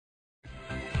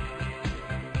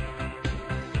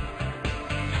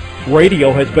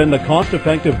Radio has been the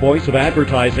cost-effective voice of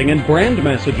advertising and brand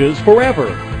messages forever.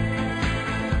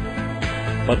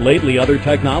 But lately, other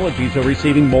technologies are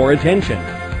receiving more attention.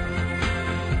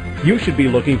 You should be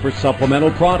looking for supplemental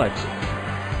products,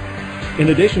 in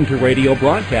addition to radio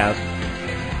broadcast,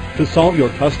 to solve your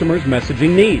customers'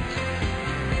 messaging needs.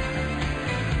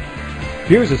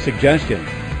 Here's a suggestion.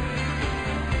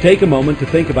 Take a moment to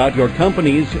think about your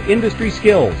company's industry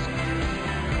skills.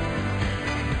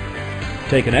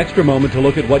 Take an extra moment to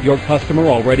look at what your customer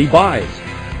already buys.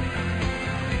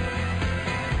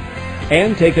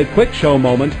 And take a quick show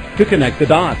moment to connect the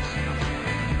dots.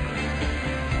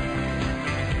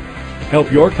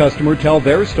 Help your customer tell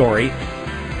their story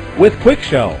with Quick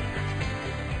Show.